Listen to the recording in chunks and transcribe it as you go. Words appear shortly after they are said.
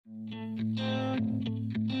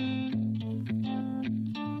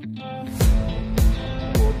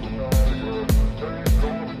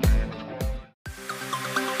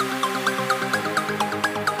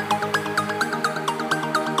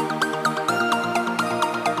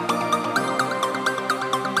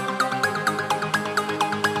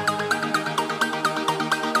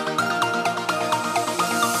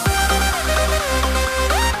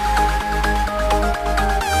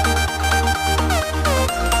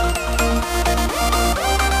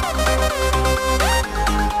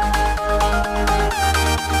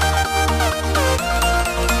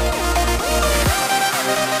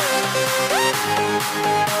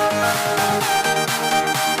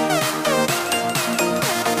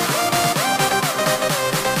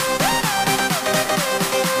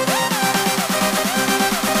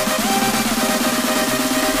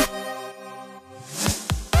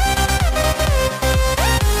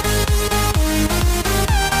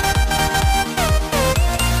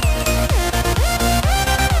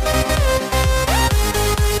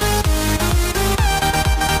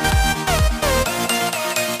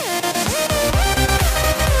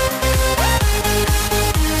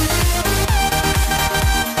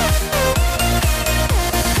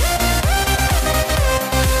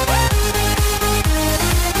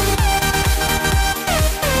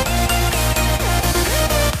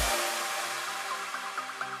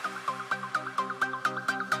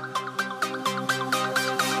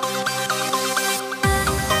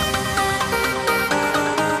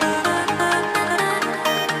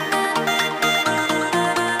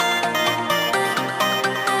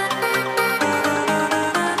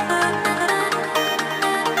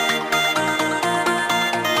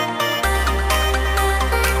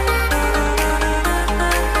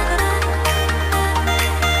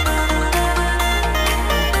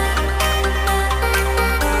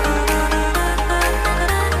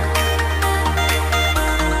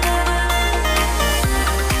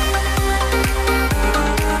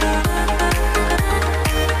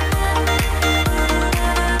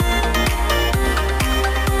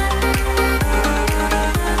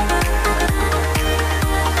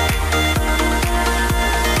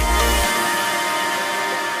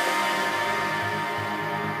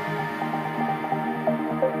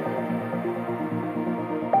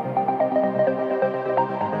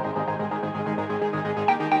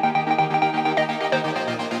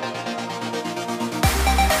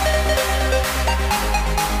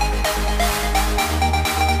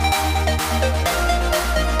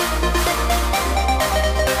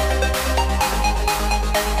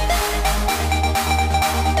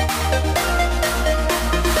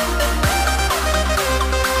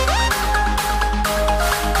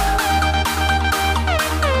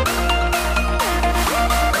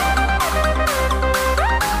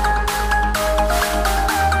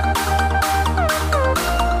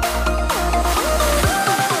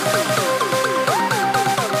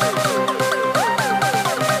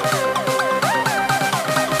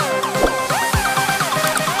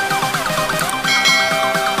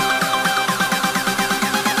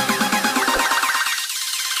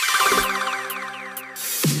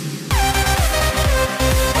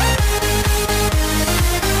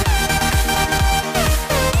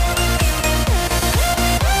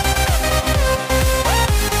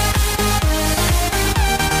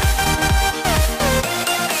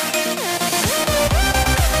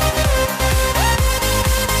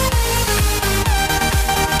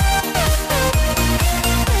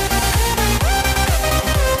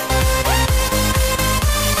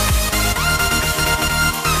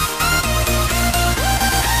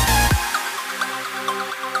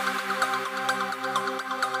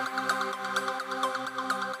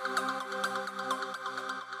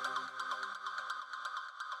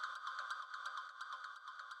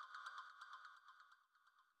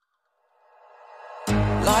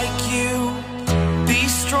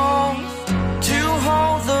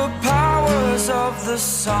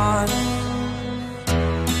sun.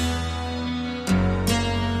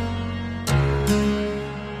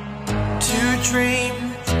 To dream,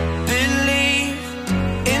 believe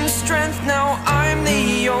in strength. Now I'm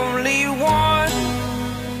the only one,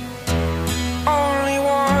 only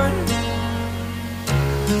one.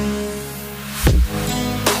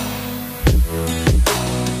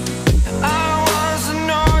 I was an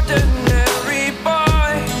ordinary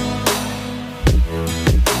boy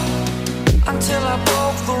until I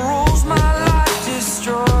broke the rules. My life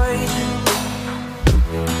destroyed,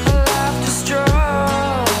 a life destroyed.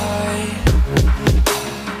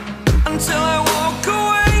 Until I walk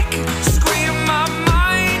awake, scream my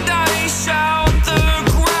mind, I shout, the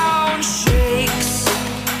ground shakes.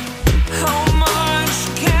 How much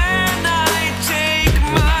can I take?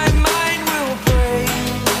 My mind will break.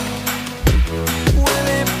 Will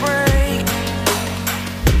it break?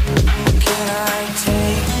 Can I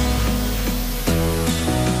take?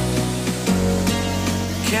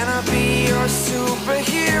 Can I be your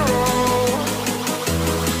superhero?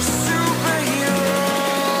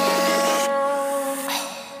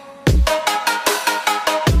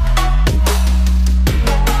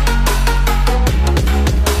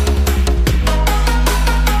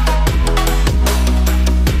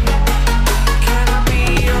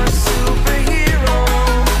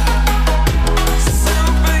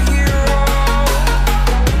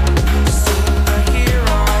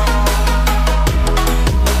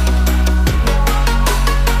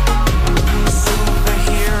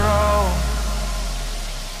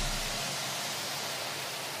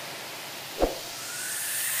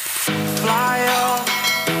 Fly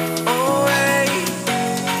away.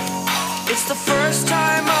 It's the first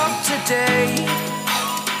time of today.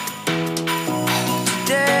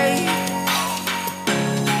 Today.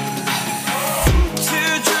 To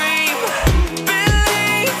dream,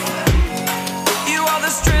 believe. You are the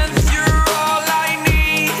strength, you're all I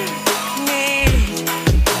need.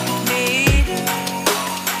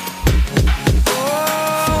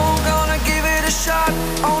 Oh, gonna give it a shot.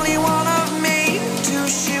 Only one of me to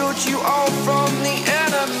shield you all from the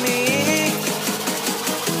enemy.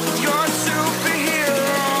 You're a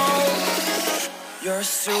superhero. You're a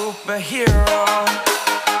superhero.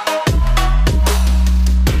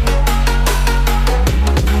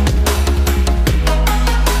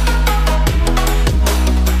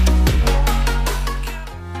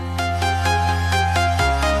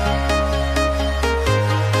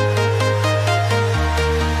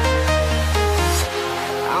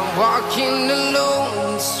 I'm walking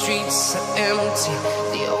alone, the streets are empty.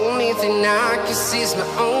 The only thing I can see is my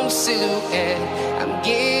own silhouette. I'm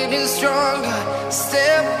getting stronger,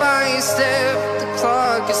 step by step. The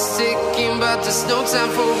clock is ticking, but there's no time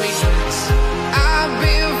for regrets. I've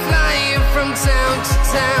been flying from town to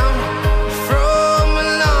town, from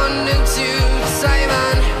London to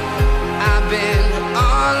Taiwan. I've been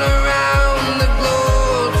all around the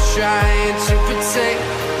globe, trying to protect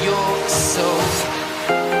your soul.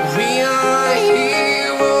 We are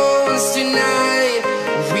heroes tonight.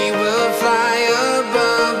 We will fly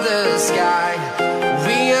above the sky.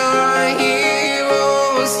 We are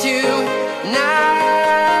heroes tonight.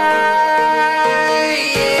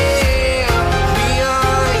 Yeah. We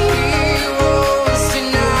are heroes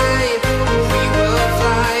tonight. We will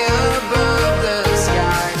fly above the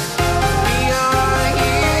sky. We are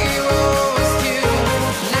heroes tonight.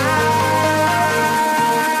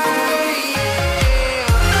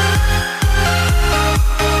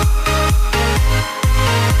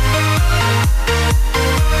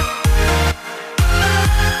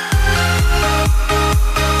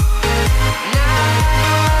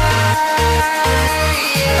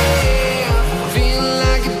 Yeah. Feel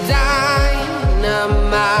like a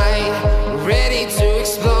dynamite, ready to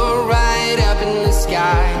explode right up in the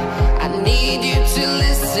sky. I need you to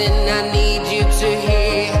listen, I need you to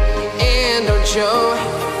hear, and don't show